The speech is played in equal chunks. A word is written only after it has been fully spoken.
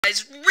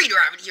guys, Raider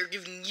Rabbit here,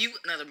 giving you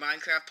another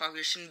Minecraft Pocket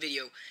Edition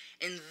video.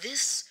 And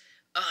this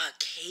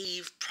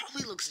cave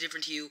probably looks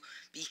different to you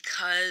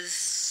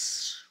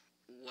because,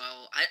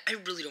 well, I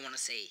really don't want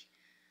to say.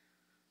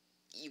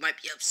 You might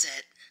be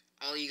upset.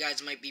 All you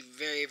guys might be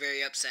very,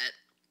 very upset.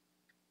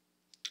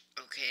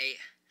 Okay,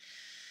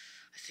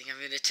 I think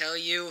I'm gonna tell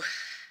you.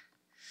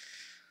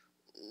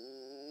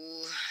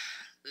 Ooh,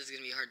 this is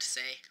gonna be hard to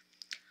say.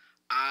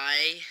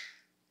 I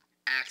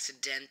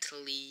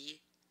accidentally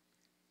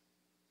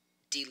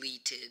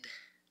deleted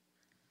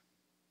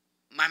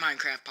my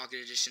Minecraft Pocket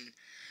Edition.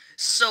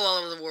 So all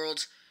over the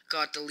world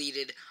got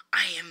deleted.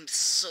 I am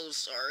so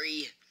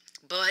sorry.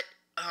 But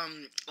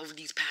over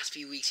these past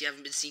few weeks you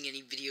haven't been seeing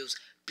any videos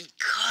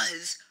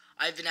because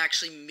I've been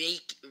actually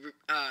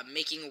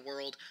making a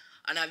world,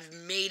 and I've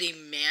made a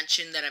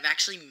mansion that I've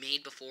actually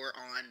made before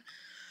on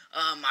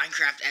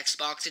Minecraft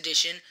Xbox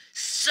Edition.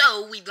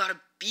 So we've got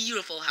a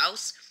beautiful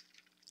house.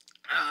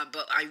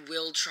 But I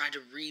will try to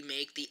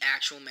remake the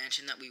actual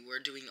mansion that we were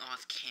doing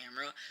off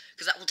camera,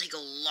 because that will take a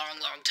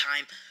long, long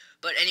time.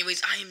 But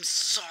anyways, I am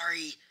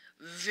sorry,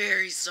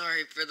 very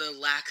sorry for the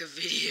lack of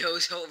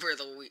videos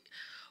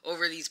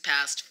over these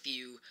past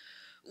few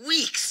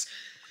weeks.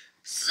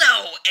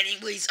 So,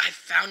 anyways, I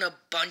found a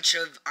bunch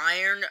of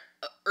iron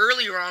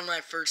earlier on when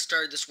I first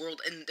started this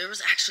world, and there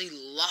was actually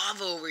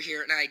lava over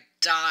here, and I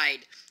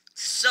died.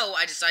 So,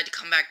 I decided to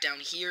come back down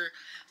here,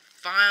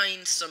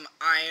 find some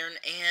iron,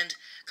 and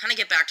kind of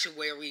get back to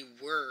where we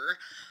were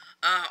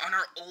on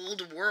our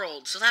old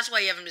world. So that's why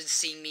you haven't been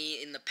seeing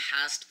me in the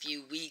past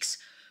few weeks.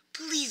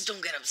 Please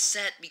don't get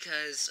upset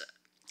because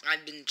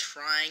I've been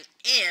trying,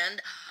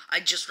 and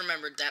I just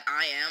remembered that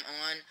I am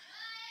on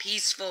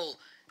peaceful.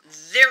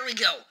 There we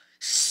go.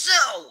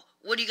 So,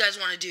 what do you guys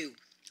want to do?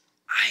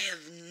 I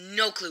have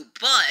no clue,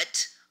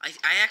 but I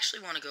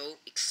actually want to go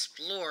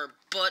explore,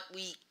 but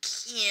we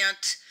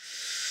can't.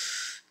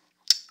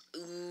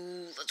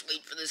 Ooh, let's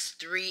wait for this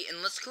 3,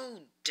 and let's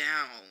go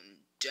down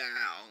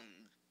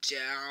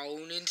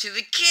into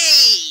the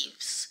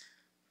caves.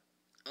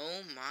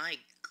 Oh my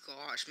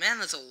gosh, man,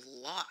 that's a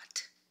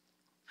lot.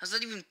 How's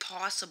that even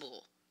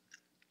possible?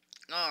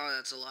 Oh,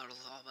 that's a lot of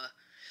lava.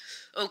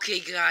 Okay,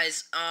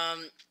 guys,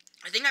 I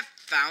think I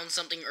found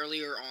something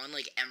earlier on,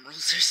 like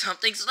emeralds or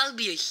something, so that would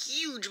be a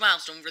huge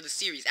milestone for the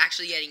series,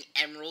 actually getting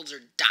emeralds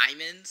or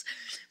diamonds.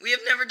 We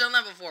have never done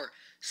that before.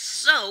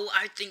 So,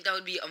 I think that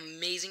would be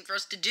amazing for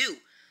us to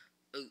do.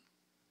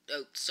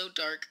 Oh, so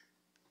dark.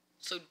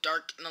 So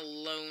dark and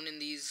alone in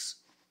these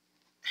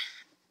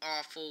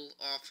awful,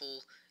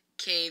 awful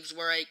caves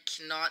where I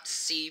cannot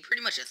see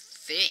pretty much a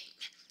thing.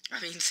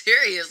 I mean,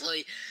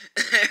 seriously,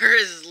 there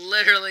is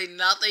literally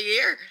nothing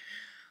here.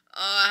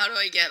 How do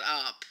I get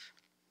up?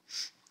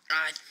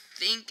 I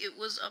think it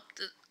was up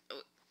the...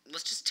 Oh,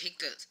 let's just take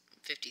the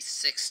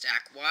 56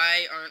 stack.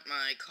 Why aren't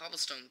my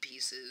cobblestone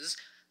pieces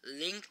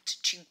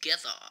linked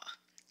together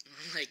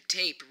like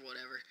tape or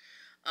whatever?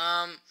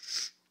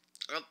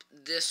 Up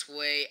this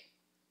way.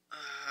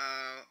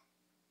 How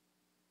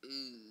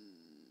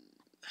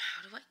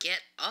do I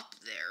get up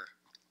there?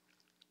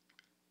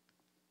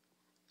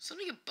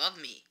 Something above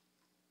me.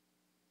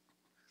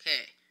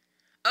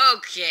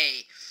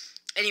 Okay.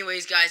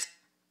 Anyways, guys,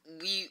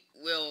 we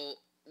will...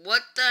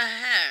 What the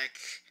heck?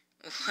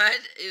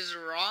 What is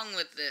wrong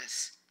with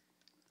this?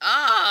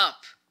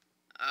 Up!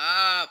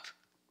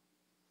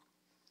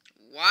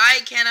 Why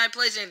can't I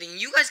place anything?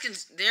 You guys can...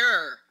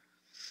 There.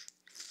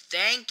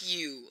 Thank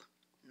you,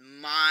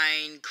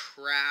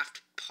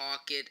 Minecraft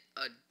Pocket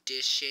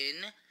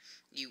Edition.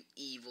 You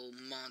evil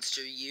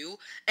monster, you.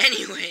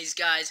 Anyways,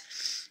 guys,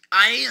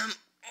 I am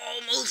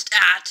almost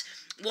at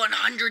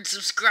 100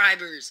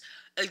 subscribers.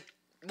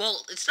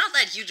 Well, it's not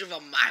that huge of a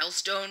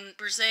milestone,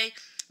 per se,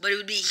 but it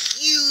would be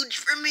huge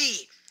for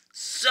me.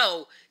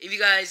 So, if you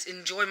guys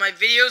enjoy my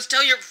videos,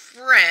 tell your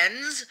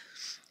friends,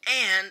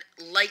 and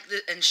like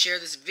and share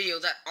this video.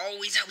 That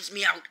always helps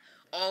me out.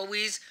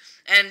 Always.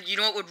 And you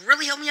know what would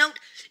really help me out?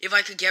 If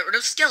I could get rid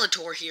of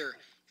Skeletor here.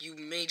 You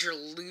major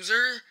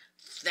loser.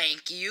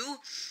 Thank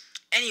you.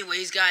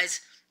 Anyways,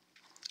 guys,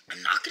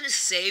 I'm not gonna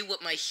say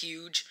what my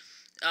huge,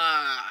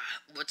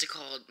 what's it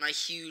called? My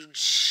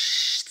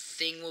huge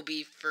thing will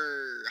be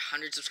for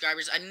 100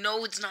 subscribers. I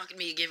know it's not gonna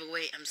be a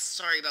giveaway. I'm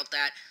sorry about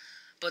that.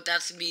 But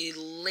that's gonna be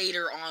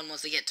later on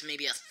once I get to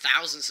maybe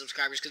 1,000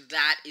 subscribers, because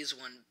that is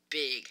one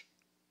big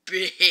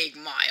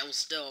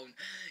milestone.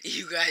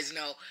 You guys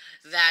know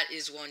that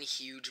is one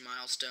huge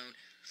milestone.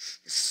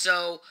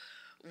 So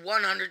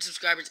 100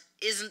 subscribers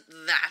isn't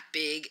that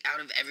big out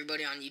of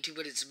everybody on YouTube,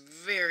 but it's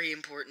very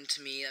important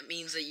to me. That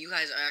means that you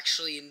guys are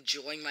actually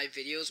enjoying my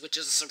videos, which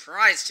is a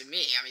surprise to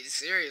me. I mean,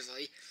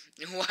 seriously,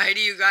 why do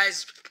you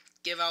guys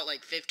give out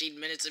like 15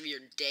 minutes of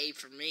your day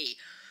for me?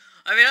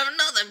 I mean, I'm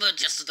nothing but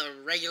just the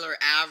regular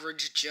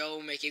average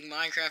Joe making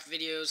Minecraft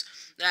videos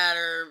that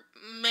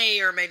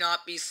may or may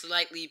not be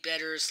slightly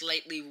better,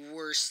 slightly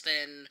worse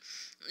than,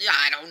 yeah,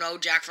 I don't know,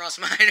 Jack Frost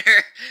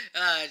Miner.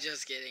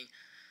 Just kidding.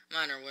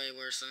 Mine are way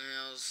worse than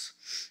his.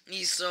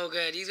 He's so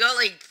good. He's got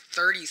like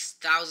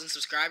 30,000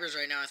 subscribers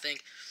right now, I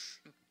think.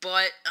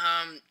 But,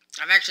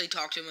 I've actually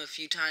talked to him a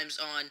few times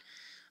on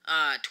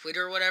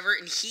Twitter or whatever,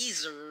 and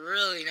he's a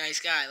really nice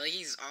guy. Like,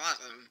 he's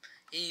awesome.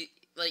 He,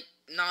 like,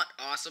 not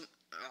awesome.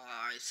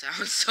 Oh, I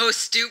sound so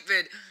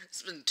stupid.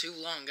 It's been too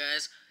long,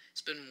 guys.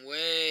 It's been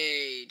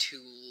way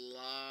too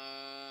long.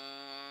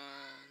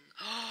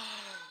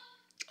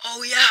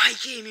 Oh, yeah, I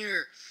came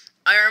here.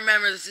 I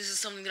remember this. This is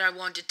something that I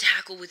want to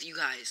tackle with you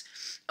guys.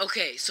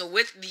 Okay, so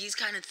with these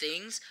kind of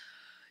things,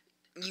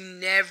 you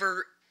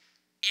never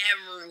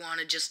ever want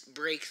to just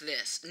break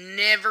this.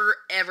 Never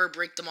ever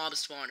break the mob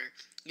spawner.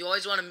 You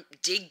always want to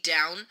dig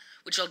down,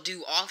 which I'll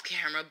do off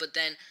camera, but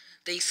then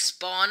they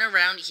spawn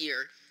around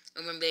here,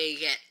 and when they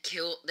get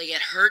killed, they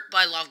get hurt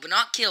by lava, but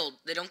not killed.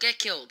 They don't get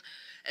killed.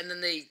 And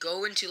then they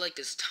go into like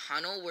this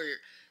tunnel where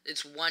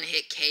it's one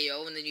hit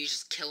KO, and then you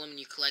just kill them and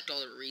you collect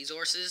all the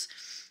resources.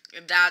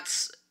 And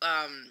that's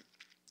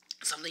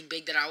something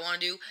big that I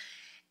want to do.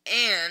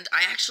 And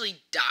I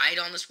actually died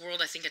on this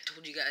world. I think I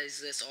told you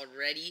guys this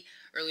already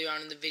earlier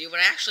on in the video, but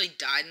I actually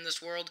died in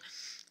this world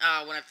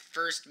when I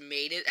first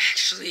made it,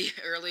 actually,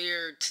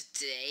 earlier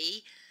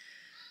today.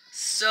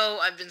 So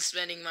I've been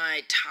spending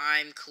my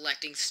time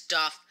collecting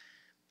stuff,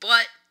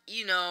 but,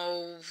 you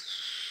know,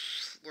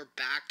 we're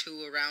back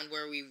to around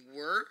where we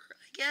were,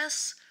 I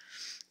guess.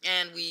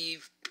 And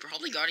we've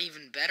probably got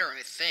even better,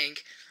 I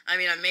think. I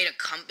mean, I made a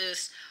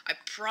compass. I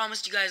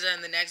promised you guys that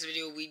in the next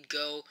video we'd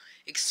go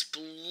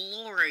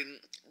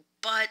exploring,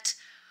 but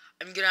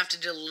I'm gonna have to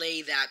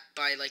delay that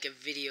by like a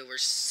video or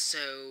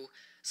so.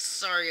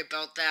 Sorry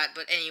about that,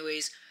 but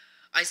anyways,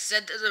 I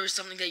said that there was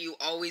something that you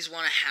always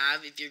want to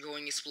have if you're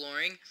going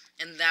exploring,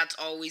 and that's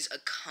always a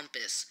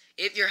compass.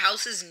 If your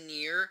house is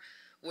near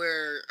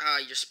where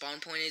your spawn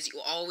point is, you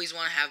always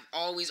want to have,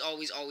 always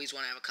want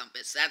to have a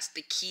compass. That's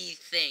the key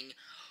thing.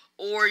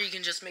 Or you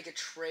can just make a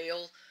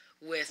trail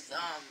with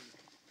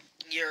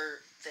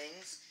your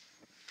things.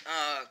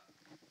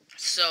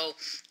 So,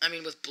 I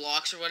mean, with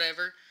blocks or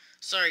whatever.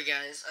 Sorry,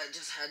 guys. I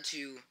just had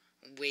to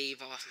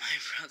wave off my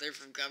brother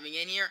from coming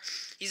in here.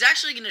 He's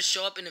actually going to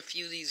show up in a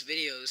few of these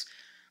videos.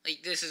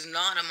 Like, this is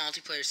not a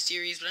multiplayer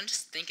series, but I'm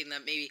just thinking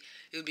that maybe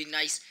it would be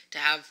nice to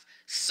have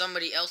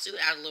somebody else. It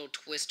would add a little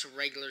twist to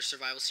regular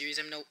survival series.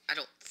 I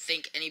don't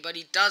think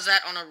anybody does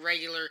that on a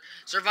regular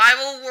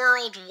survival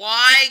world.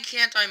 Why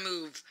can't I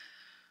move?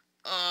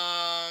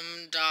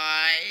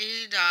 Die.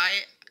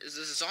 Is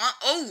this on?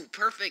 Oh,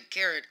 perfect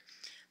carrot.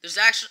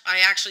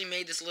 I actually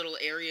made this little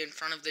area in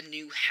front of the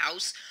new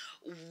house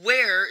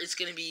where it's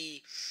gonna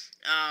be,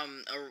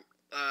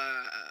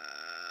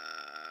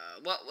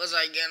 what was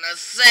I gonna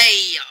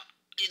say?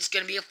 It's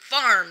gonna be a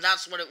farm.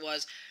 That's what it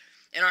was.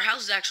 And our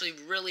house is actually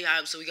really high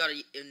up, so we got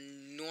an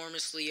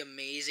enormously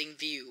amazing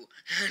view.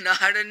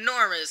 Not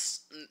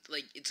enormous,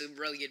 like, it's a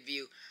really good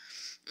view.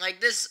 Like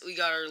this, we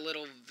got our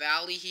little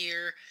valley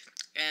here,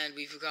 and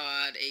we've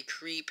got a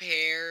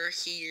creeper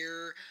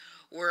here,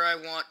 where I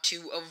want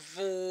to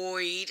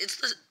avoid... Is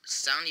the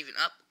sound even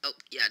up? Oh,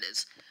 yeah, it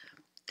is.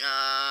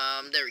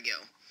 There we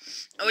go.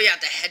 Oh, yeah,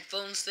 the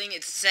headphones thing.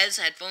 It says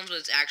headphones, but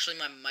it's actually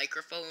my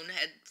microphone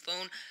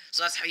headphone.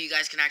 So that's how you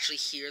guys can actually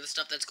hear the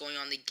stuff that's going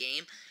on in the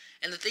game.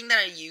 And the thing that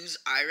I use,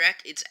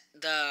 iRec, it's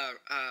the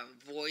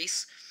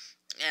voice.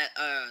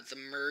 The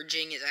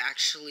merging is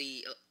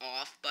actually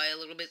off by a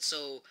little bit,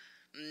 so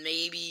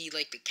maybe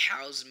like the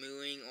cows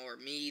mooing or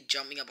me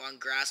jumping up on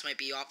grass might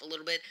be off a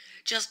little bit.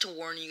 Just to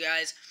warn you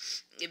guys,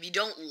 if you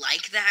don't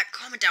like that,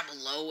 comment down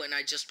below and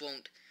I'll just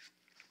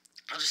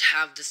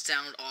have the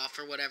sound off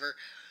or whatever.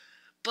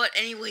 But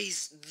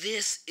anyways,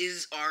 this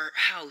is our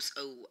house.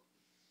 Oh,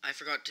 I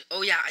forgot to,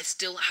 oh yeah, I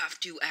still have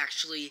to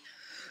actually,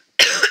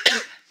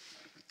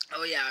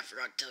 oh yeah, I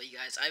forgot to tell you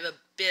guys, I have a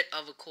bit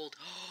of a cold.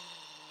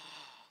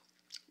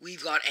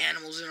 We've got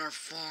animals in our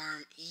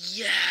farm.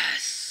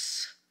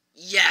 Yes!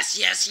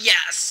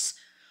 Yes!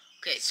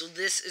 Okay, so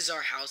this is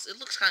our house. It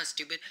looks kind of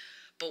stupid,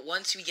 but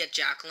once we get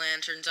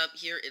jack-o'-lanterns up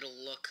here, it'll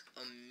look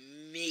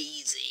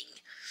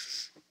amazing.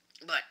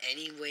 But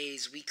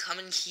anyways, we come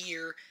in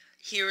here.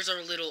 Here's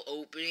our little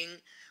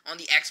opening. On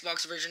the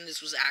Xbox version,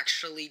 this was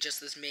actually just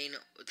this main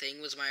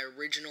thing, was my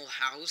original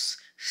house.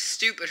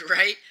 Stupid,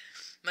 right?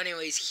 But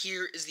anyways,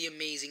 here is the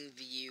amazing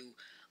view.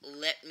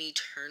 Let me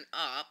turn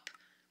up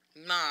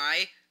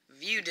my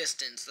view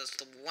distance. That's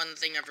the one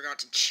thing I forgot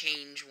to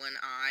change when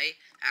I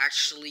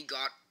actually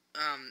got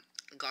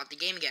the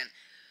game again.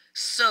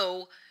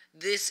 So,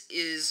 this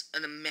is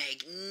a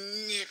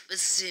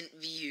magnificent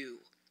view.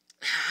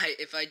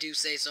 If I do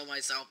say so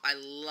myself, I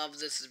love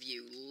this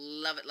view.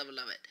 Love it.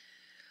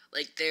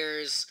 Like,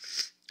 there's,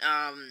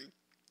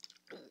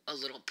 a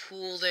little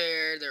pool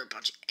there. There are a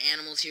bunch of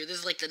animals here. This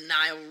is like the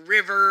Nile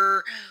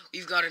River.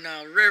 We've got a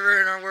Nile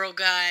River in our world,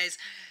 guys.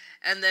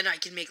 And then I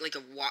can make like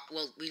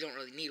well, we don't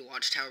really need a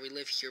watchtower, we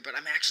live here, but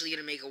I'm actually going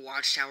to make a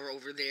watchtower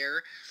over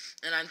there.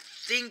 And I'm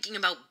thinking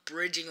about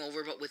bridging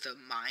over, but with a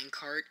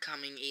minecart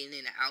coming in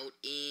and out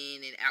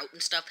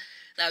and stuff.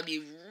 That would be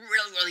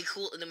really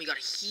cool. And then we got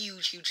a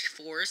huge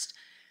forest.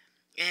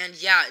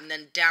 And yeah, and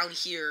then down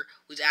here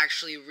was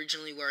actually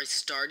originally where I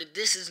started.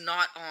 This is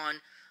not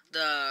on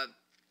the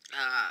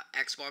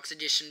Xbox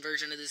edition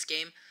version of this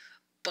game,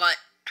 but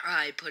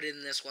I put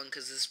in this one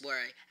because this is where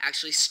I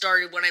actually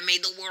started when I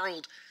made the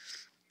world.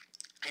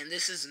 And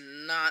this is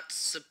not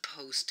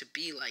supposed to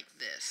be like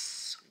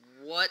this.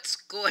 What's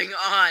going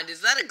on?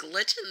 Is that a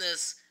glitch in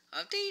this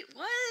update?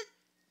 What?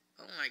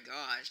 Oh my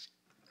gosh.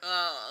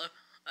 I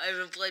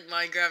haven't played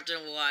Minecraft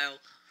in a while.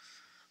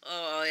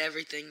 Oh,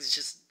 everything's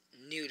just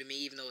new to me,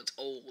 even though it's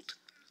old.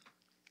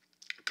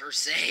 Per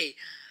se.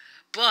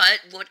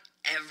 But,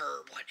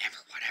 whatever.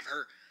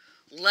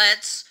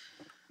 Let's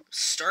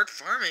start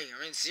farming.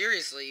 I mean,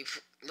 seriously.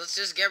 Let's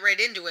just get right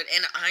into it.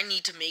 And I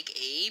need to make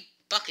a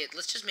bucket.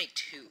 Let's just make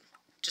 2.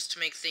 Just to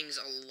make things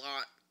a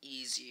lot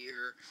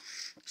easier.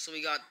 So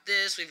we got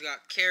this, we've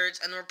got carrots,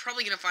 and we're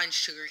probably going to find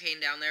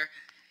sugarcane down there.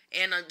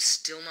 And I'm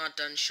still not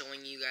done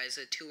showing you guys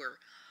a tour.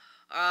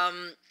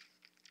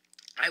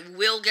 I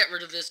will get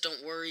rid of this,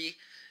 don't worry.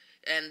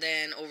 And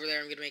then over there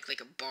I'm going to make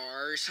like a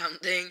bar or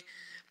something.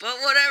 But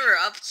whatever,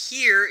 up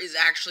here is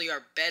actually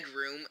our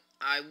bedroom.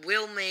 I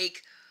will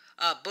make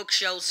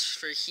bookshelves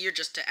for here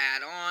just to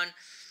add on.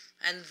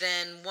 And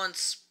then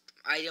once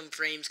item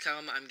frames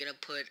come, I'm going to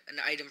put an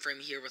item frame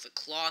here with a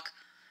clock.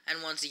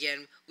 And once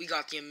again, we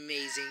got the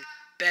amazing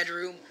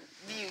bedroom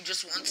view.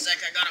 Just one sec,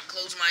 I gotta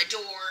close my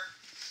door.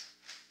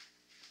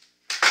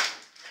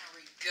 There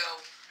we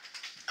go.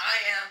 I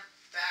am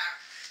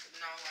back.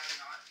 No, I'm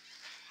not.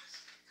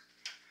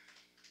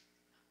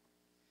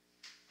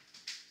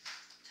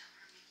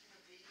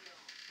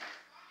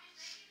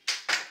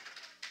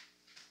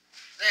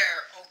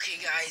 There. Okay,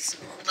 guys.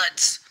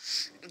 Let's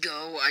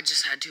go. I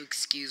just had to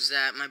excuse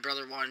that. My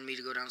brother wanted me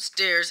to go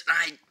downstairs, and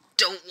I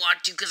don't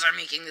want to because I'm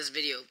making this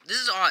video. This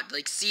is odd.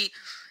 Like, see,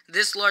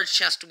 this large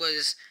chest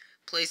was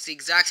placed the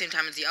exact same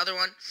time as the other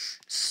one,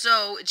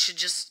 so it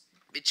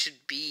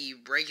should be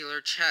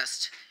regular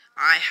chest.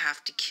 I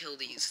have to kill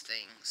these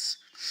things.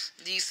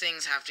 These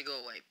things have to go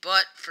away.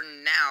 But for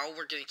now,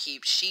 we're gonna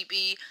keep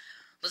Sheepy.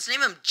 Let's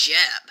name him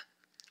Jeb.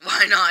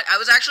 Why not? I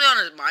was actually on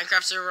a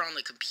Minecraft server on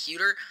the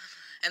computer,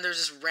 and there's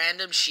this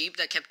random sheep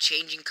that kept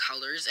changing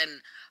colors,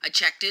 and I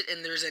checked it,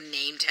 and there's a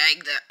name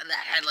tag that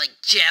had,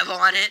 like, Jeb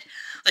on it.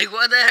 Like,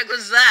 what the heck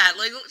was that?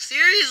 Like,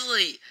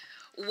 seriously,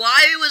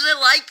 why was it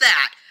like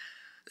that?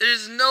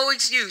 There's no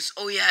excuse.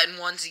 Oh, yeah, and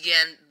once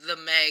again, the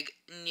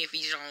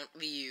magnificent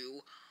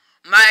view.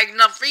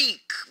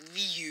 Magnifique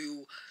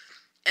view.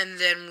 And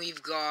then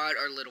we've got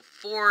our little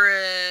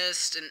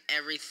forest and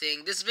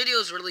everything. This video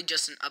is really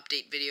just an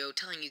update video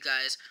telling you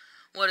guys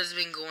what has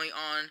been going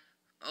on.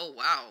 Oh,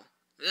 wow.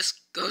 This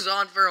goes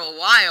on for a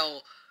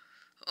while.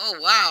 Oh,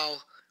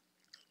 wow.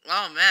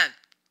 Oh, man.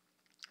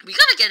 We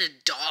gotta get a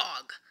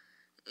dog.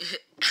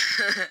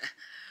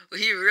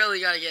 We really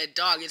gotta get a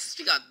dog. It's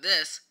we got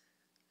this.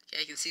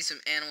 Okay, I can see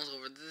some animals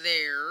over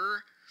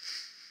there.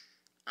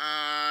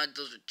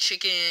 Those are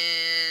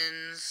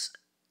chickens.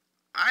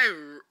 I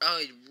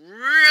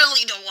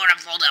really don't want to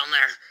fall down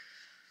there.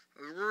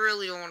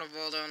 Really don't want to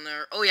fall down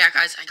there. Oh, yeah,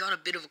 guys, I got a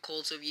bit of a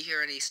cold, so if you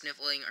hear any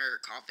sniffling or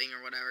coughing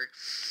or whatever,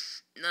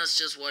 that's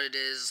just what it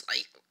is.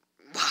 Like,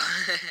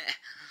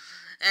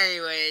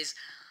 anyways,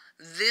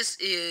 this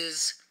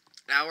is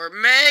our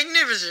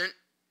magnificent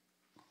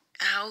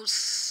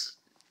house.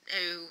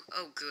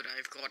 Oh, good,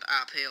 I've got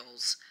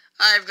uphills.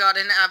 I've got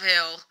an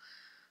uphill.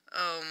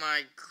 Oh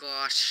my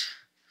gosh.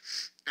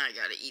 I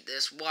gotta eat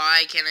this.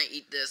 Why can't I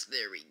eat this?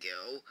 There we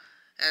go.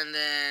 And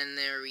then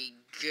there we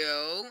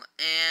go.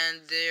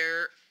 And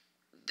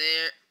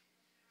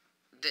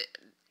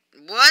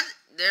what?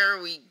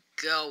 There we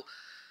go.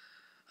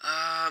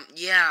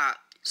 Yeah.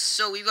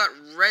 So we've got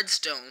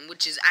redstone,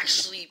 which is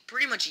actually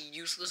pretty much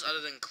useless other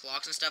than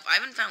clocks and stuff. I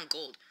haven't found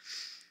gold.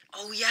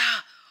 Oh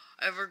yeah,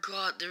 I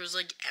forgot. There was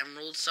like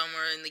emeralds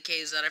somewhere in the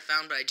caves that I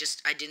found, but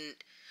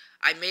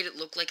I made it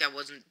look like I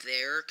wasn't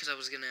there because I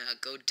was gonna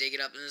go dig it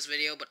up in this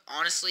video, but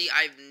honestly,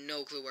 I have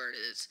no clue where it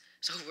is.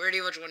 So pretty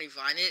much when you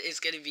find it,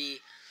 it's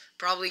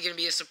probably gonna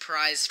be a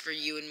surprise for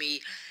you and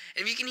me.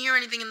 And if you can hear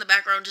anything in the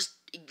background, just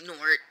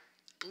ignore it,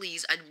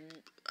 please.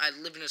 I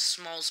live in a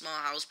small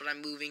house, but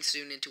I'm moving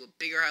soon into a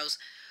bigger house,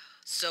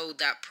 so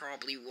that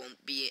probably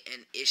won't be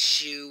an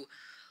issue,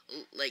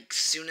 like,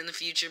 soon in the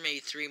future,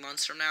 maybe 3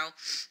 months from now.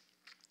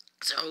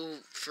 So,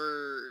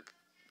 for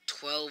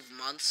 12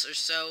 months or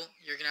so,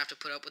 you're gonna have to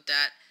put up with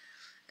that.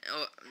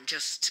 Oh,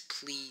 just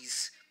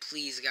please,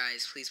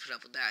 guys, please put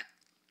up with that.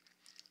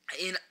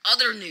 In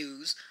other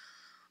news,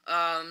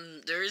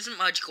 there isn't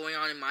much going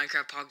on in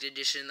Minecraft Pocket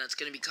Edition that's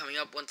gonna be coming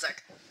up. One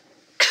sec.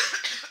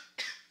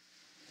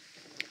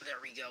 There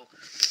we go.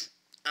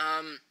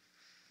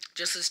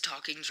 Just this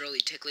talking's really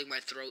tickling my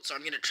throat, so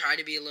I'm gonna try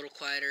to be a little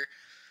quieter,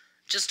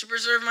 just to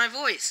preserve my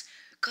voice,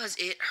 cause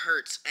it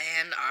hurts,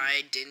 and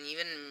I didn't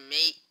even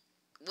make.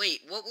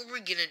 Wait, what were we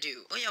gonna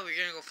do? Oh yeah, we're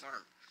gonna go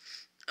farm.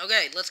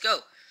 Okay, let's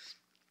go.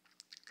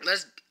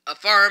 A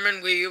farm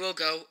and we will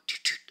go.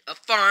 A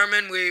farm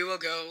and we will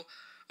go.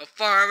 A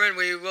farm and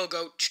we will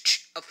go.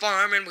 A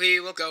farm and we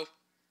will go.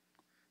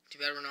 Too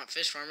bad we're not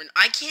fish farming.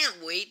 I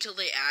can't wait till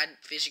they add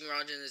fishing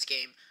rods in this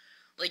game.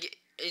 Like,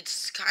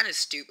 it's kind of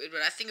stupid,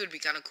 but I think it would be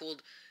kind of cool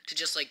to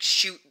just, like,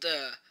 shoot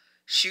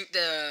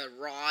the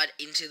rod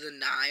into the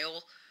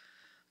Nile.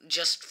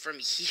 just from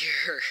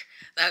here.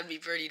 That would be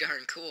pretty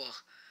darn cool.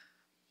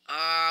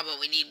 But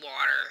we need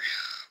water.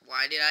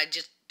 Why did I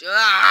just...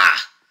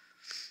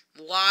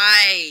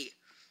 Why?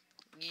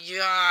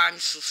 Yeah, I'm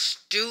so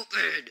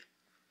stupid.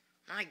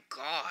 My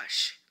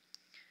gosh.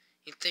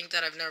 You'd think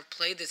that I've never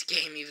played this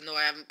game, even though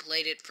I haven't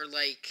played it for,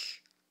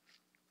 like...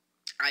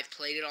 I've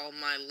played it all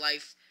my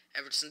life,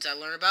 ever since I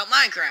learned about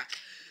Minecraft.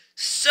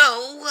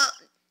 So,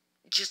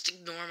 just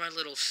ignore my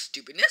little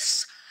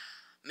stupidness.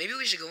 Maybe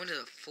we should go into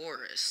the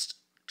forest.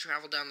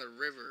 Travel down the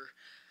river.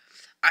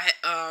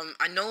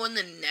 I know in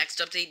the next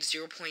update,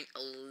 0.11,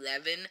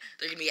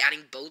 they're going to be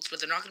adding boats, but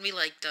they're not going to be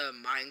like the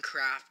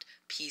Minecraft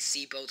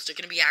PC boats. They're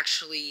going to be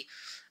actually,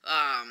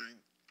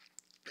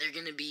 they're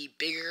going to be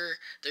bigger.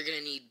 They're going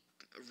to need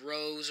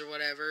rows or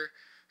whatever.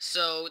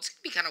 So, it's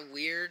going to be kind of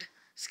weird.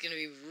 It's going to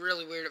be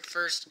really weird at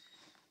first,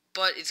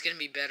 but it's going to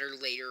be better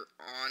later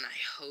on, I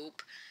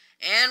hope.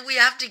 And we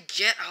have to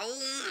get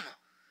home.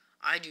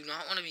 I do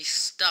not want to be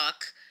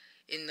stuck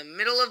in the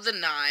middle of the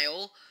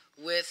Nile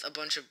with a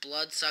bunch of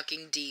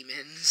blood-sucking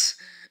demons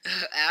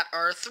at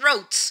our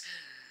throats.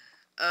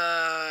 Do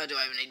I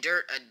have any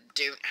dirt? I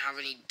don't have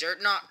any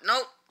dirt.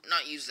 Nope,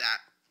 not use that.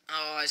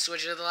 Oh, I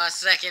switched it at the last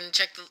second.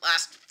 Check the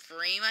last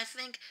frame, I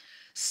think.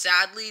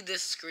 Sadly,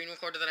 this screen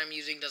recorder that I'm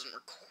using doesn't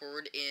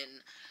record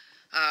in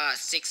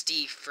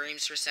 60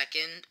 frames per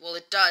second. Well,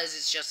 it does,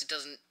 it's just it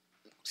doesn't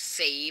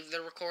save the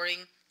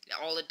recording.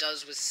 All it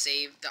does was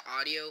save the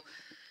audio.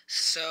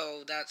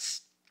 So,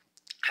 that's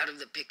out of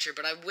the picture,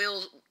 but I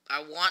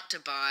want to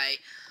buy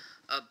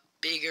a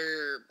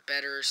bigger,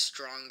 better,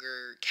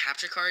 stronger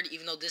capture card.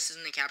 Even though this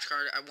isn't a capture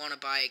card, I want to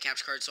buy a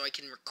capture card so I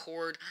can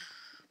record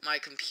my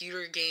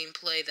computer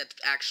gameplay that's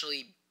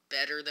actually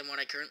better than what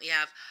I currently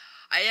have.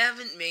 I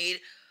haven't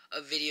made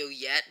a video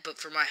yet, but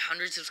for my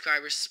 100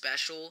 subscribers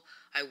special,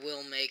 I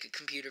will make a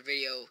computer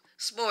video.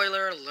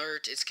 Spoiler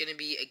alert, it's gonna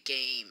be a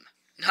game.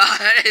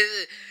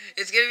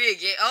 It's gonna be a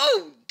game.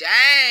 Oh,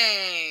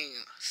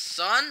 dang,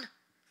 son.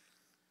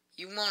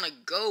 You wanna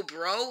go,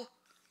 bro?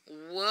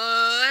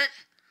 What?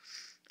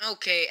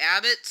 Okay,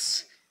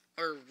 abbots,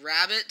 or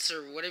rabbits,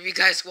 or whatever you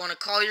guys want to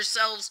call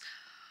yourselves,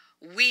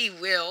 we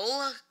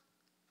will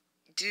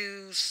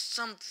do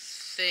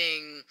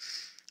something.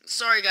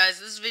 Sorry, guys,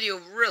 this video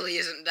really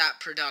isn't that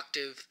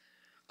productive.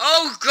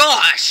 Oh,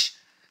 gosh!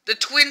 The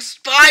twin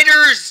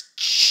spiders!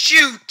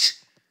 Shoot!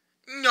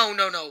 No.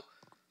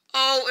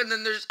 Oh, and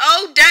then there's...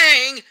 Oh,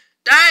 dang!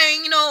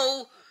 Dang,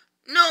 no!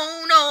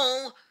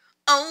 No!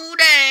 Oh,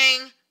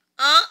 dang!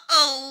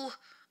 Uh-oh!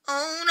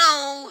 Oh,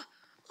 no!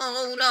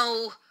 Oh,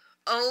 no!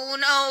 Oh,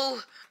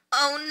 no!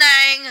 Oh,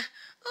 dang!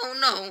 Oh,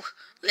 no!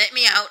 Let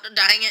me out!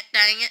 Dang it!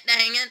 No!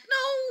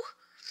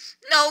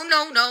 No!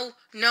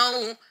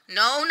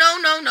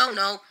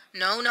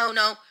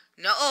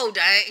 Oh,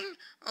 dang!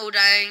 Oh,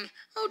 dang!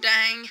 Oh,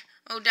 dang!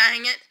 Oh,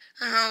 dang it!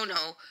 Oh,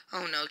 no!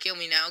 Oh, no! Kill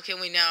me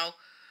now!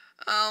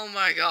 Oh,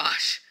 my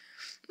gosh!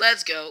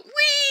 Let's go! Whee!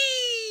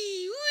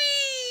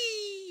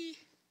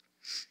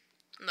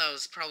 That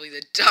was probably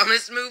the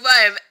dumbest move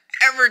I have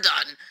ever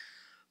done.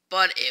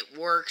 But it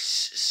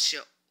works.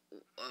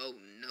 Oh,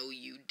 no,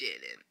 you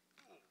didn't.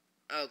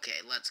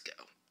 Okay, let's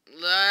go.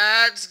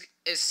 Let's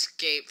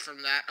escape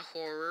from that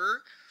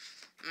horror.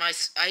 My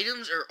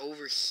items are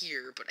over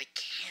here, but I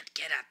can't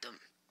get at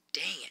them.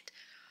 Dang it.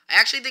 I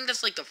actually think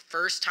that's like the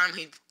first time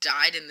we've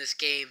died in this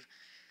game.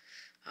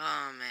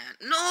 Oh, man.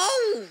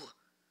 No!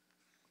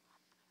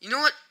 You know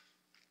what?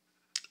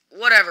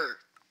 Whatever.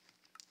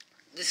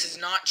 This is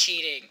not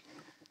cheating.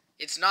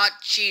 It's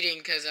not cheating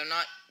because I'm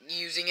not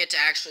using it to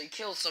actually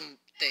kill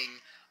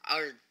something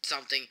or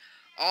something.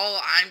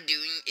 All I'm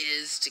doing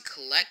is to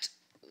collect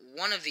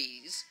one of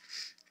these,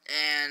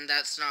 and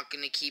that's not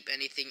going to keep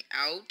anything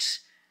out.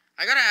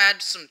 I gotta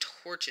add some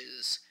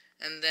torches,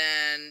 and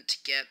then to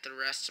get the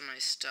rest of my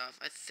stuff.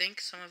 I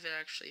think some of it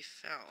actually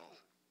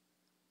fell.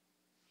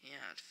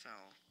 Yeah, it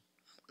fell.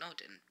 Oh, no, it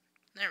didn't.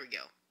 There we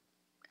go.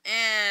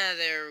 And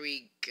there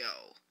we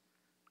go.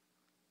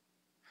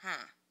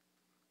 Huh.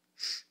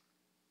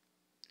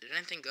 Did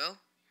anything go?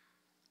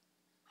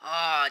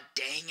 Aw, oh,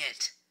 dang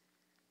it.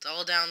 It's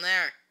all down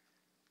there.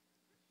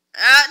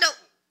 No!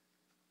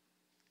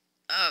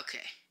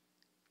 Okay.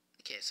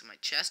 Okay, so my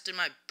chest and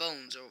my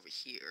bones over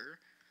here.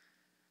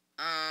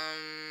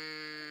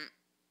 And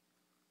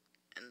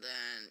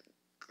then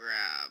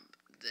grab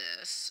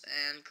this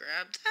and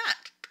grab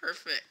that.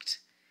 Perfect.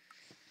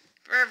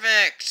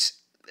 Perfect.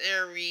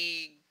 There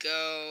we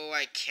go.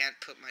 I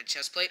can't put my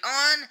chest plate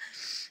on.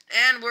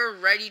 And we're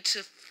ready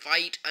to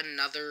fight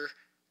another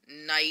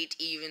night,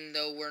 even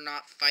though we're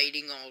not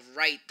fighting all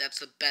right. That's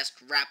the best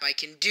rap I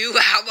can do.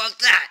 How about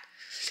that?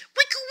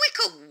 Wicka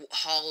wicka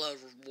holla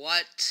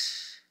what?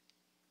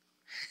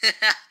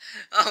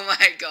 Oh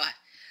my god.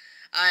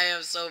 I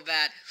am so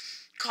bad.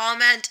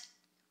 Comment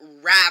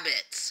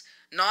rabbits.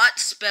 Not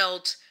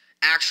spelled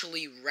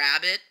actually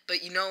rabbit,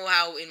 but you know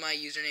how in my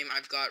username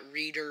I've got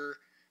reader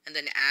and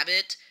then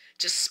abbot?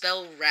 Just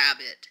spell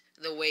rabbit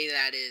the way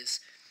that is.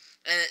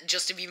 And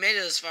just if you made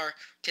it this far,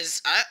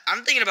 because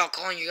I'm thinking about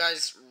calling you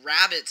guys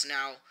rabbits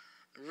now.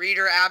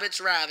 Reader Abbott's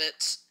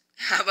rabbits.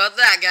 How about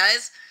that,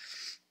 guys?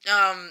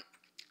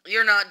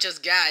 You're not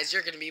just guys.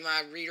 You're gonna be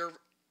my reader.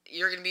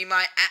 You're gonna be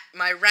my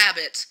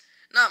rabbits,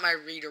 not my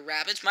reader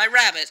rabbits. My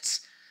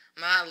rabbits,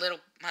 my little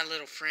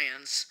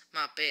friends,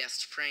 my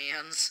best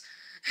friends.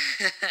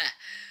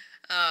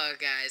 Oh,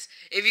 guys,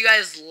 if you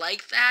guys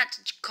like that,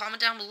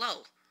 comment down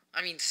below.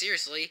 I mean,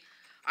 seriously,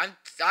 I'm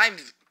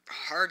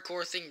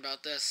hardcore thinking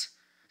about this.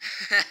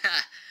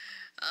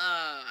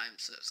 Oh, I'm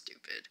so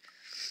stupid.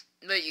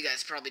 But you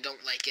guys probably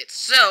don't like it.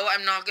 So,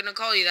 I'm not gonna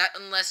call you that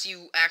unless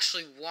you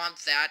actually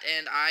want that,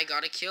 and I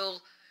gotta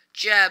kill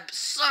Jeb.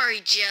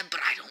 Sorry, Jeb,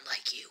 but I don't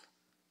like you.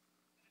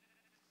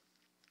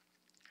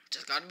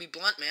 Just gotta be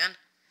blunt, man.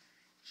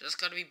 Just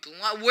gotta be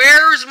blunt.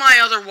 Where's my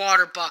other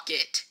water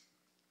bucket?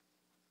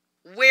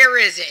 Where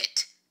is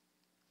it?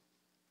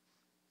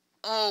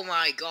 Oh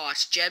my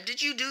gosh, Jeb,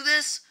 did you do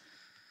this?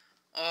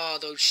 Oh,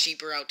 those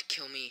sheep are out to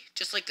kill me.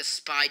 Just like the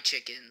spy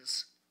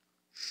chickens.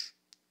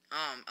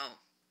 Oh.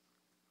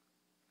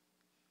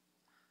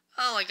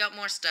 Oh, I got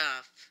more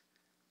stuff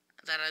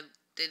that I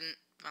didn't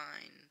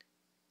find.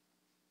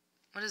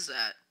 What is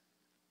that?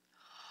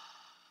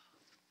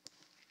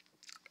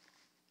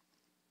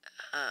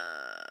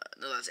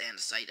 No, that's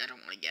andesite. I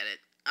don't want to get it.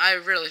 I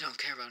really don't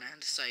care about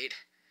andesite.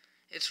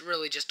 It's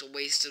really just a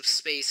waste of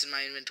space in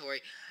my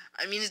inventory.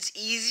 I mean, it's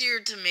easier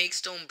to make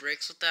stone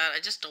bricks with that. I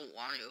just don't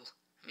want to.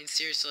 I mean,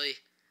 seriously.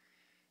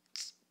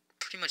 It's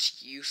pretty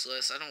much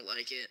useless. I don't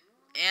like it.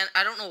 And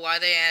I don't know why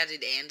they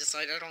added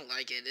andesite. I don't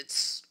like it.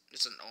 It's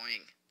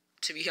annoying.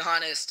 To be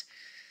honest.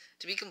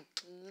 To be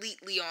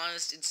completely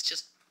honest, it's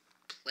just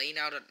plain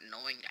out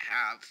annoying to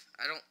have.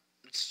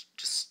 It's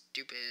just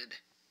stupid.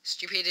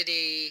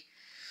 Stupidity.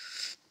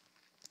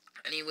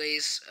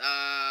 Anyways,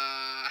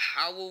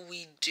 how will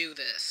we do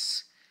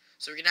this?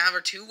 So we're gonna have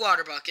our 2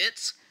 water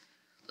buckets.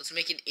 Let's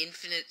make an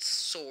infinite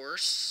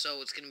source.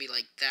 So it's gonna be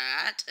like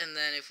that. And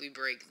then if we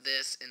break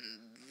this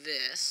and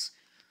this,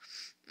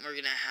 we're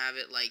gonna have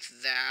it like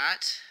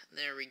that.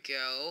 There we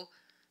go.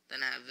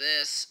 Then have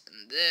this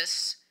and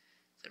this.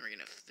 Then we're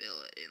gonna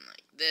fill it in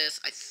like this.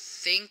 I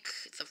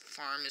think the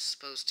farm is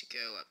supposed to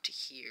go up to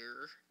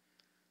here.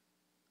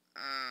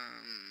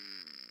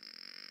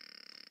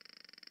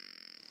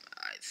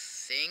 I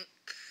think,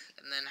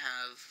 and then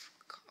have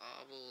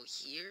cobble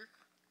here.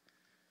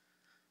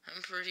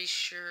 I'm pretty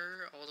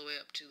sure all the way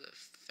up to the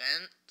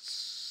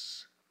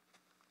fence.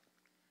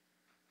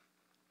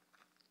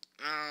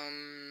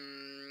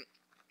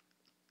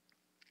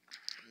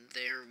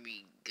 There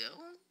we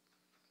go.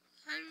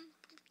 I'm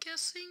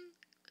guessing.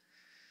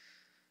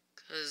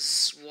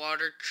 Because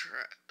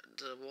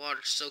the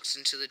water soaks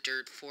into the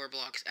dirt 4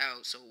 blocks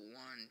out, so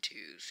 1,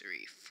 2,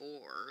 3,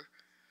 4.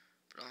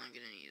 But I'm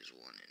gonna use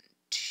 1 and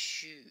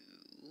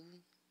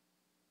 2.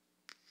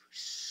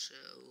 So,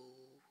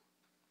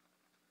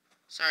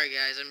 sorry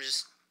guys, I'm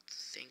just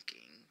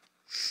thinking.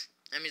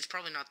 I mean, it's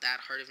probably not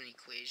that hard of an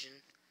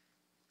equation.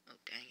 Oh,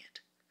 dang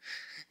it.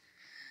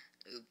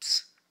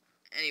 Oops.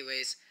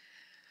 Anyways.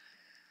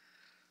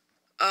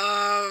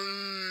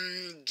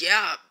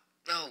 Yeah.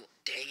 Oh,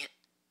 dang it.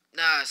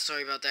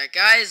 Sorry about that,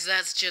 guys.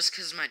 That's just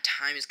because my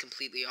time is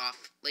completely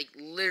off. Like,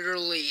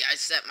 literally, I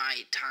set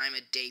my time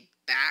a day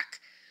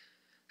back.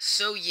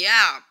 So,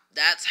 yeah,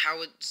 that's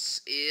how it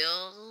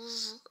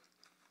is.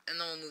 And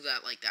then we'll move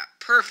that like that.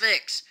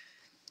 Perfect!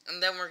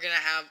 And then we're going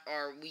to have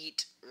our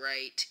wheat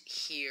right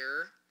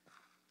here.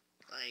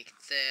 Like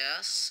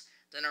this.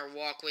 Then our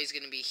walkway is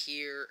going to be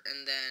here.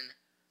 And then,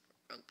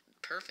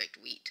 perfect,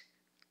 wheat.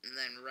 And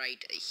then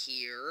right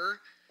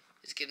here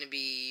is going to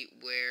be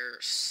where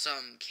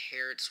some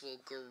carrots will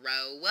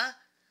grow.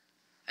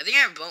 I think I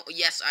have bones.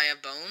 Yes, I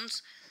have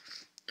bones.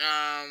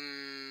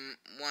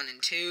 1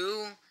 and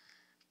 2.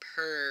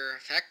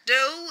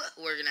 Perfecto.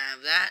 We're going to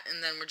have that.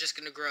 And then we're just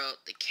going to grow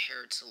out the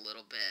carrots a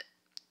little bit.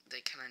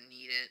 They kind of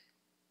need it.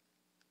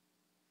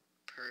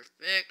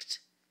 Perfect.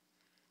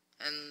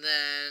 And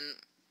then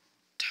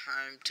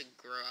time to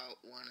grow out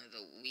one of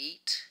the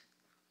wheat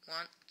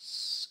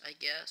once, I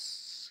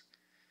guess.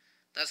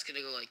 That's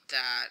gonna go like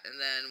that, and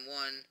then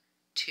 1,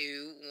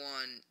 2,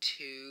 1,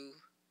 2.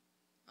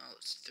 Oh,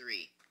 it's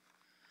 3.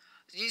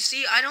 You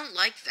see, I don't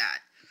like that.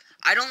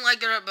 I don't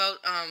like it about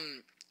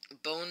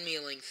bone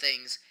mealing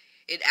things.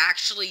 It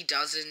actually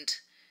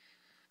doesn't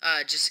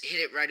just hit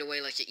it right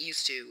away like it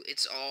used to.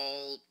 It's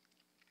all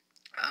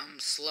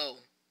slow.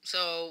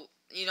 So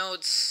you know,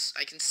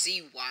 I can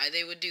see why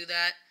they would do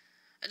that.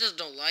 I just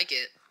don't like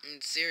it. I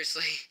mean,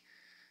 seriously,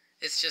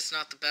 it's just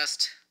not the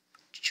best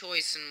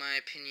choice in my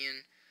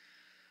opinion.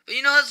 But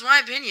you know, that's my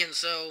opinion,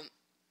 so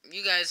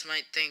you guys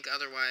might think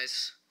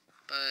otherwise.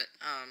 But,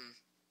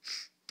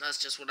 that's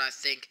just what I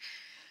think.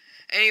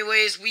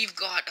 Anyways, we've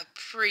got a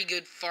pretty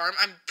good farm.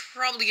 I'm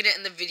probably going to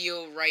end the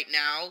video right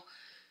now.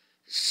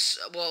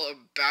 So, well,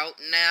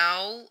 about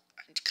now.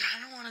 I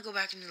kind of want to go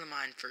back into the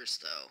mine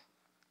first, though.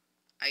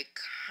 I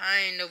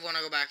kind of want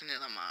to go back into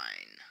the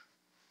mine.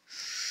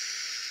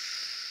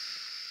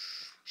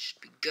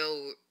 Should we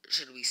go?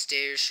 Should we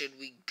stay or should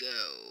we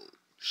go?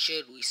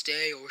 Should we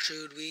stay or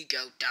should we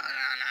go? Da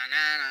na na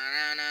na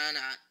na na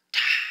na.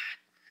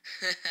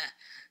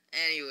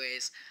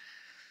 Anyways,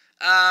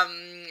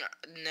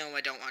 no,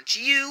 I don't want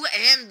you,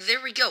 and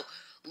there we go.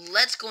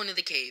 Let's go into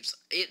the caves.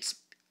 It's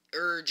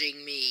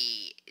urging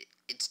me.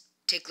 It's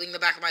tickling the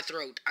back of my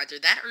throat. Either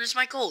that or it's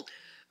my cold.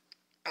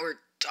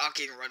 Or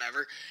talking or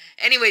whatever.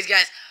 Anyways,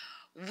 guys,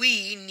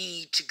 we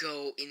need to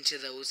go into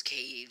those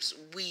caves.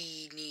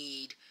 We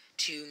need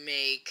to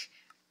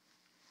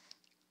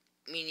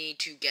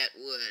get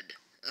wood.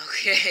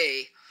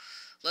 Okay.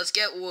 Let's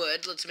get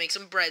wood. Let's make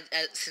some bread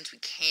since we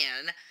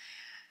can.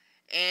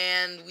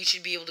 And we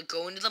should be able to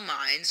go into the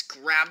mines,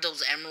 grab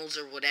those emeralds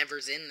or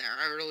whatever's in there.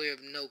 I really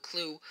have no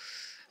clue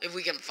if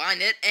we can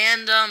find it.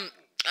 And,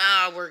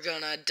 we're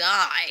gonna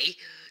die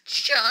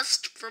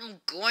just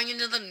from going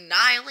into the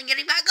Nile and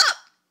getting back up.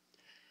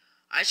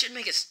 I should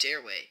make a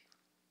stairway.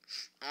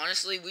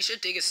 Honestly, we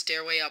should dig a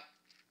stairway up.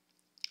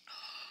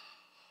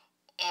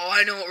 Oh,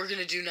 I know what we're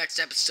gonna do next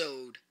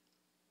episode.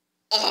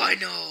 Oh, I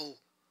know.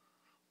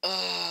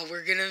 Oh,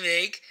 we're gonna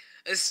make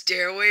a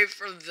stairway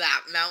from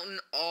that mountain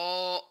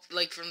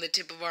from the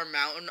tip of our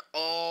mountain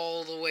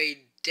all the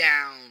way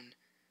down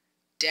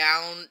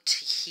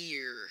to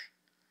here.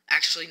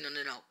 Actually, no.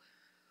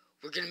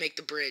 We're gonna make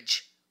the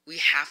bridge. We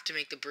have to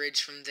make the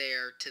bridge from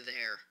there to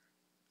there.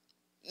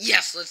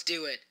 Yes, let's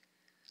do it.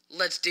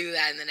 Let's do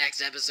that in the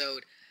next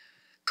episode.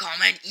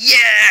 Comment,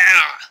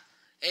 yeah!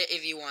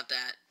 If you want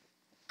that.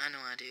 I know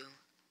I do.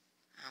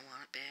 I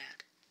want it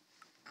bad.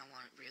 I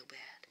want it real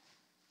bad.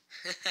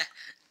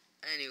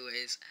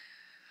 Anyways.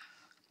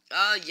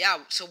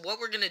 Yeah, so what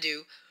we're gonna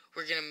do,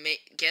 we're gonna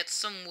get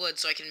some wood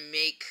so I can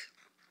make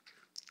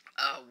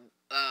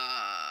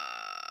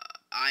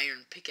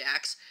iron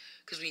pickaxe,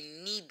 because we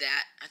need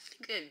that. I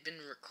think I've been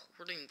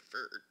recording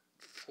for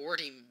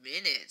 40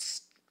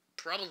 minutes.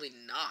 Probably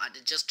not.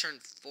 It just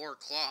turned 4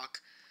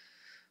 o'clock.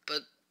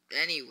 But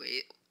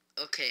anyway,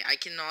 okay, I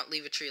cannot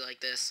leave a tree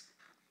like this.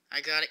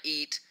 I gotta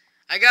eat.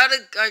 I gotta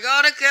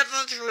get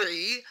the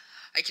tree.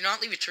 I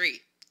cannot leave a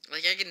tree.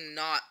 Like, I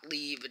cannot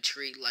leave a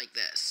tree like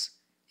this.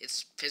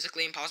 It's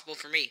physically impossible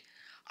for me.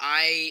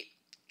 I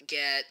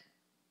get,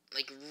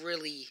 like,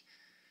 really,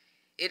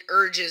 it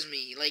urges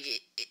me. Like,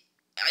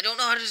 I don't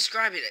know how to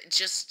describe it.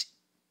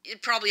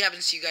 It probably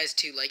happens to you guys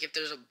too. Like, if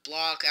there's a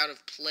block out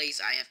of place,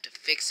 I have to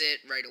fix it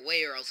right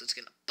away, or else it's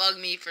gonna bug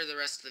me for the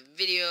rest of the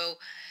video.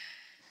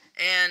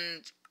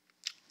 And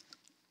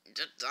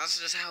that's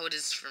just how it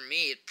is for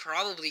me. It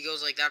probably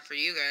goes like that for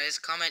you guys.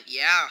 Comment,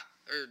 yeah,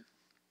 or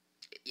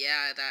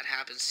yeah, that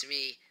happens to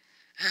me.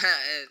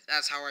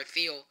 That's how I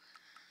feel,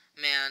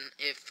 man.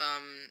 If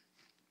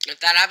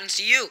that happens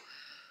to you.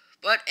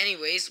 But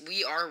anyways,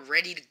 we are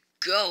ready to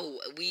go.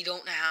 We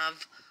don't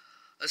have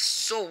a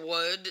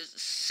sword,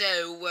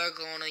 so we're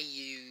gonna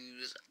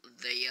use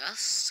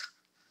this.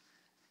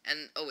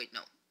 And oh wait,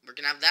 no, we're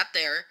gonna have that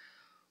there.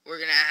 We're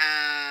gonna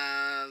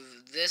have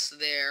this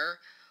there.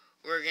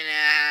 We're gonna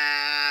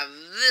have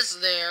this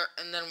there,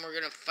 and then we're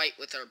gonna fight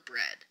with our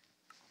bread.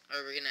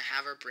 Or we're gonna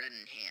have our bread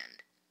in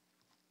hand.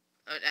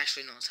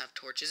 Actually, no, let's have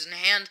torches in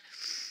hand.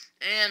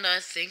 And I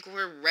think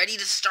we're ready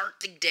to start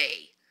the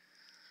day.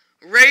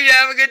 Ready to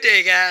have a good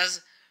day,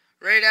 guys.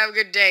 Ready to have a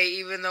good day,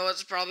 even though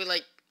it's probably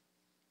like...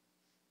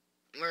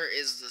 Where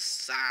is the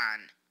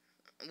sign?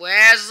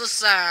 Where's the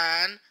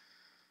sign?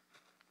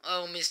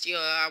 Oh, monsieur,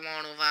 I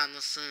want to find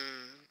the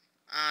sun.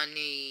 I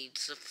need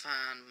to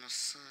find my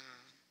son.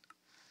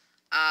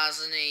 I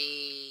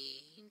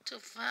need to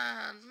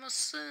find my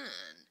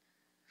son.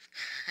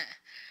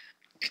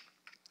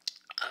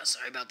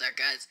 Sorry about that,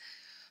 guys.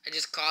 I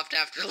just coughed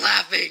after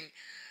laughing.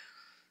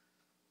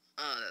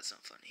 Oh, that's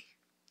not funny.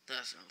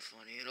 That's not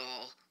funny at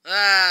all.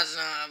 That's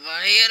not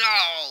funny at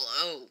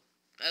all.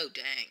 Oh,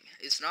 dang.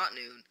 It's not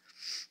noon.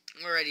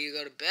 We're ready to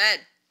go to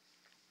bed.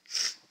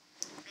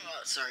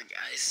 Oh, sorry,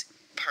 guys.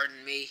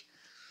 Pardon me.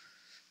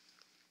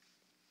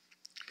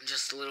 I'm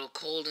just a little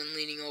cold and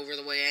leaning over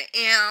the way I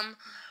am.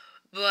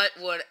 But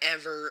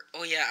whatever.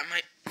 Oh, yeah, I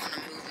might want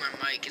to move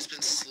my mic. It's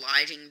been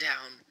sliding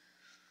down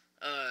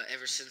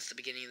ever since the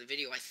beginning of the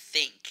video, I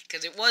think.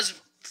 Because it was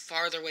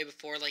farther away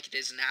before like it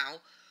is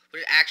now.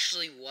 But it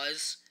actually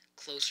was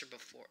closer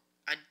before.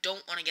 I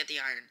don't want to get the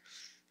iron.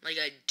 Like,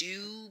 I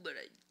do, but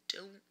I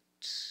don't.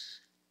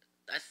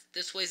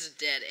 This way's a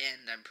dead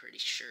end, I'm pretty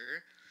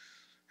sure.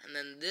 And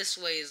then this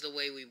way is the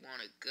way we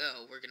want to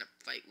go. We're going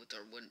to fight with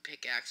our wooden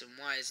pickaxe. And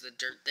why is the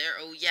dirt there?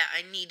 Oh, yeah,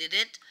 I needed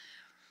it.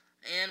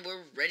 And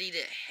we're ready to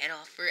head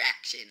off for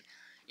action.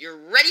 You're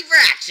ready for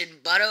action,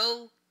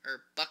 Butto?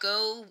 Or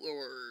Bucko?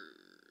 Or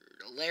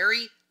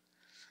Larry?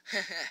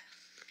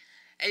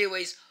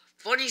 Anyways,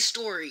 funny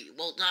story.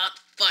 Well, not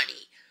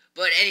funny.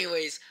 But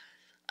anyways,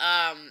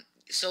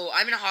 so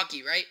I'm in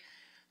hockey, right?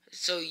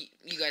 So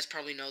you guys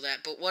probably know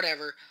that, but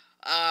whatever.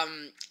 As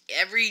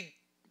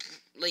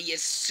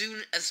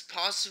soon as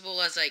possible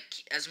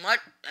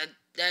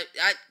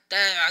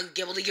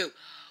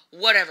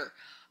whatever.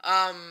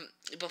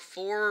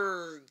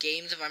 Before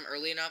games, if I'm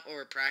early enough,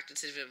 or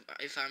practices,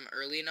 if I'm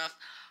early enough,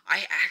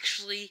 I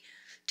actually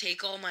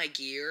take all my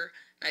gear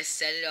and I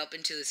set it up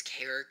into this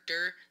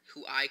character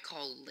who I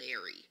call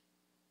Larry.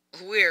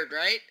 Weird,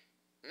 right?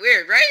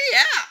 Weird, right?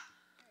 Yeah.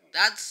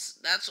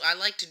 I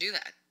like to do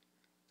that.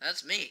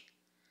 That's me.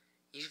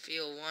 You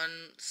feel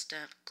one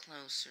step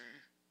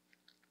closer.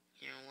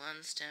 You're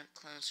one step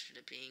closer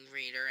to being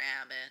Reader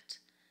Abbott.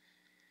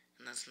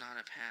 And that's not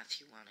a path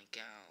you want to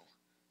go.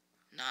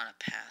 Not a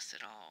path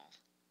at all.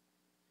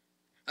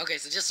 Okay,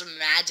 so just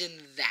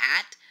imagine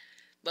that,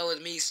 but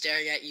with me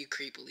staring at you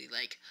creepily,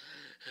 like...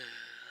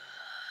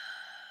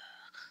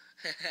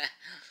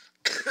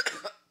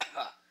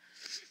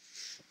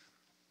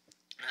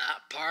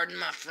 Pardon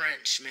my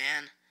French,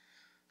 man.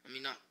 I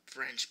mean, not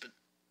French, but...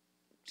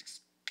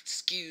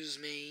 Excuse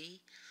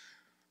me.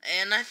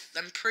 And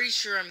I'm pretty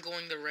sure I'm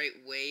going the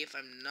right way. If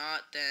I'm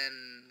not,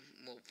 then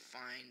we'll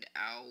find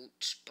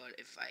out. But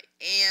if I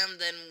am,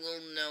 then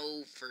we'll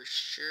know for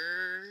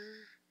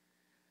sure.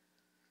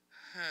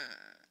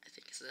 I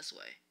think it's this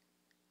way.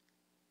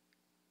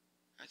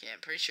 Okay,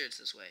 I'm pretty sure it's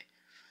this way.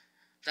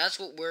 That's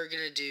what we're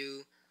gonna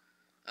do.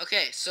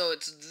 Okay, so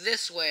it's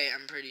this way,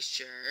 I'm pretty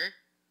sure.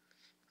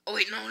 Oh,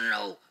 wait,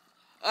 no.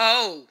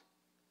 Oh!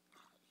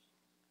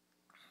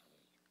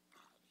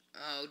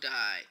 Oh,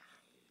 die.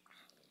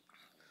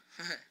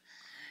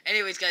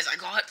 Anyways, guys, I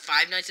got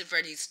Five Nights at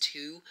Freddy's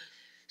 2.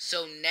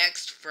 So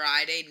next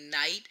Friday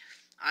night,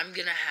 I'm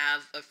gonna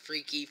have a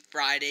Freaky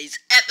Fridays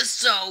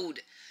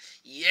episode.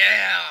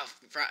 Yeah,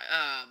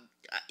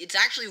 it's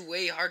actually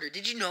way harder.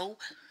 Did you know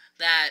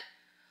that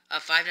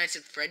Five Nights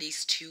at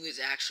Freddy's 2 is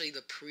actually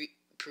the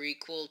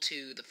prequel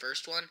to the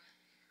first one?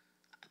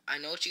 I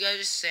know what you guys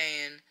are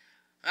saying.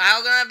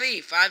 How can that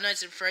be? Five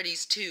Nights at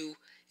Freddy's 2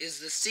 is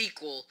the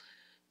sequel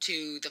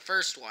to the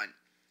first one,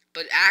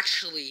 but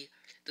actually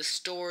the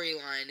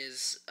storyline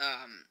is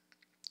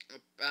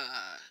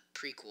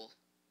prequel.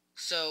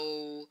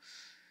 So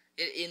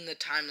in the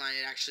timeline,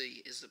 it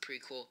actually is the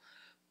prequel.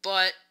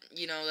 But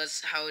you know,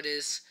 that's how it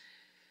is.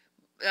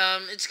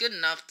 It's good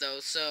enough though.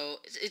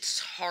 So it's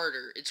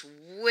harder. It's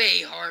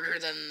way harder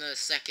than the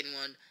second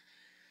one.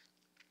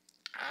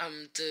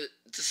 The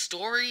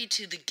story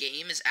to the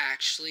game is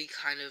actually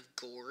kind of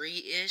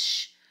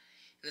gory-ish,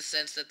 in the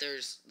sense that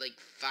there's like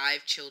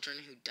 5 children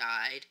who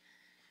died,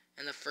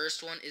 and the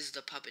first one is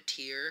the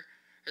puppeteer,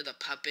 or the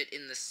puppet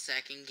in the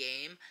second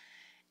game,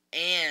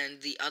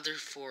 and the other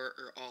 4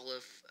 are all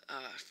of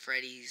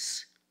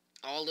Freddy's,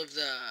 all of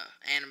the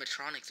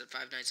animatronics at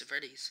Five Nights at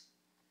Freddy's.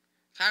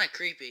 Kind of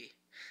creepy.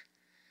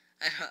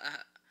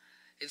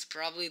 It's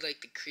probably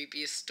like the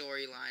creepiest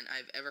storyline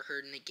I've ever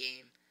heard in a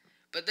game.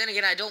 But then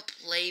again, I don't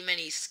play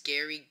many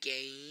scary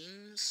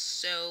games,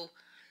 so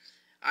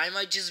I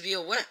might just be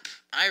a wimp.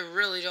 I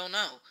really don't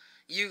know.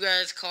 You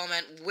guys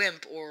comment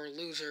wimp or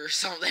loser or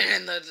something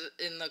in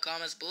the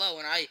comments below,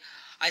 and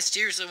I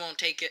seriously won't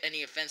take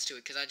any offense to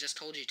it because I just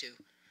told you to.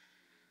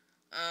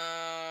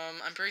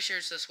 I'm pretty sure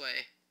it's this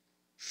way.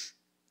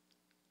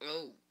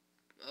 Oh,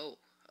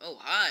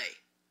 hi.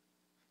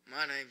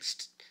 My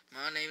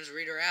name's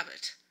Reader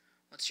Abbott.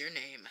 What's your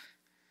name?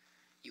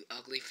 You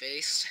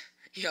ugly-faced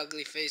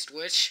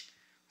witch.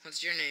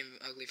 What's your name,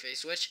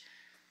 ugly-faced witch?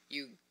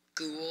 You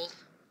ghoul.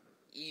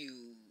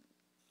 You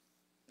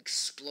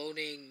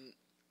exploding,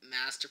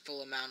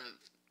 masterful amount of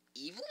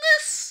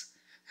evilness?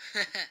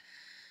 I'm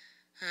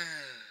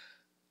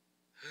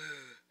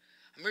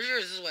pretty sure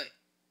it's this way.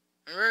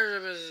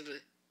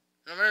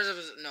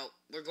 No,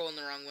 we're going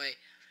the wrong way.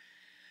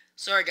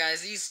 Sorry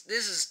guys,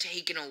 this is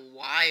taking a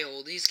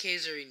while. These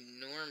caves are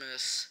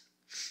enormous.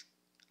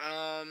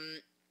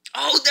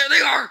 Oh, there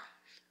they are!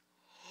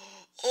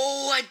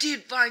 Oh, I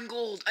did find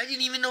gold. I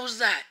didn't even notice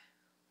that.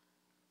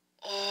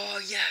 Oh,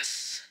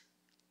 yes.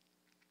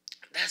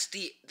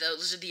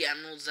 Those are the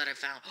emeralds that I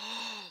found.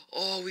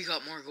 Oh, we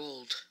got more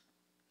gold.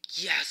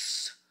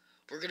 Yes.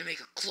 We're gonna make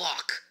a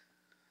clock.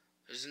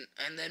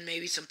 And then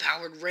maybe some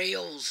powered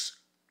rails.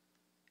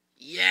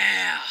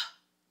 Yeah.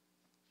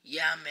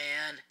 Yeah,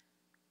 man.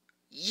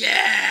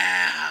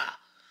 Yeah.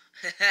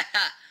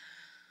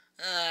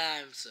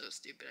 I'm so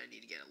stupid. I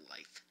need to get a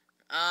life.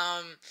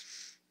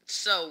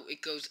 So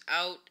it goes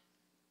out.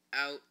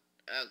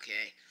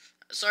 Okay.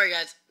 Sorry,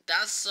 guys.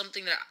 That's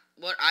something that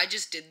what I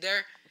just did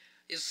there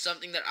is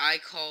something that I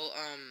call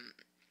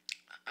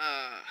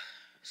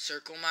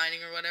circle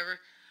mining or whatever.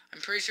 I'm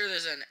pretty sure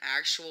there's an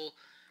actual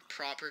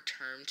proper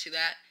term to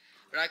that,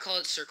 but I call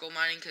it circle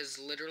mining because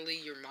literally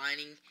you're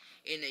mining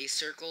in a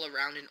circle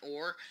around an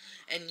ore,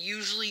 and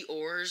usually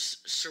ores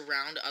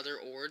surround other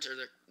ores, or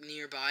they're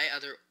nearby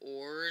other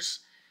ores.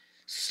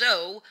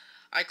 So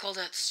I call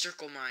that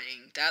circle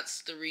mining.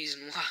 That's the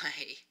reason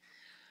why.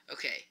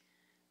 Okay.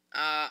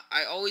 I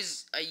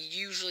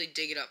usually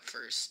dig it up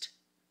first.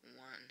 1,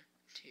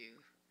 2,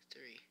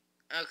 3.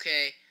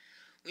 Okay.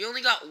 We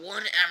only got 1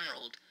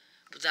 emerald,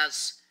 but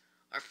that's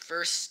our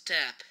first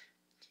step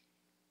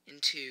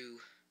into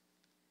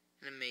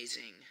an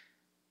amazing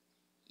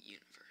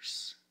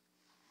universe.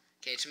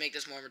 Okay, to make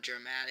this more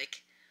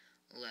dramatic,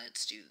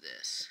 let's do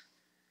this.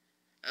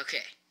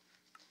 Okay.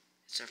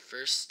 It's our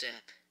first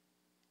step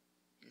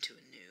into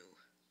a new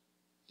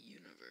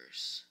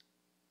universe.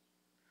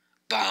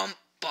 Bum,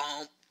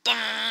 bum,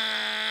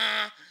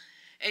 bum!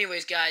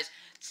 Anyways, guys,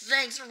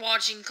 Thanks for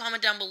watching.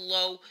 Comment down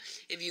below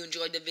if you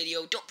enjoyed the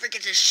video. Don't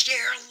forget to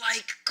share,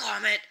 like,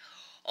 comment,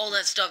 all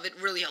that stuff.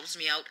 It really helps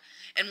me out.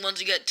 And once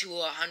we get to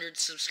 100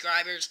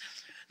 subscribers,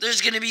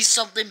 there's going to be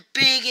something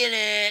big in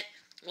it.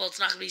 Well, it's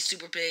not going to be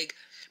super big,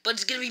 but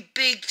it's going to be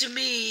big to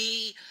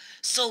me.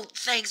 So,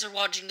 thanks for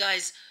watching,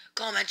 guys.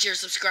 Comment, share,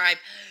 subscribe.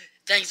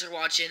 Thanks for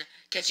watching.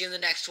 Catch you in the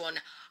next one.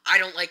 I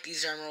don't like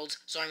these emeralds,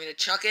 so I'm going to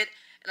chuck it,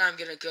 and I'm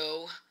going to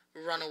go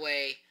run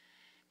away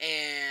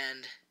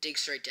and dig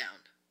straight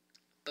down.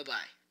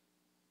 Bye-bye.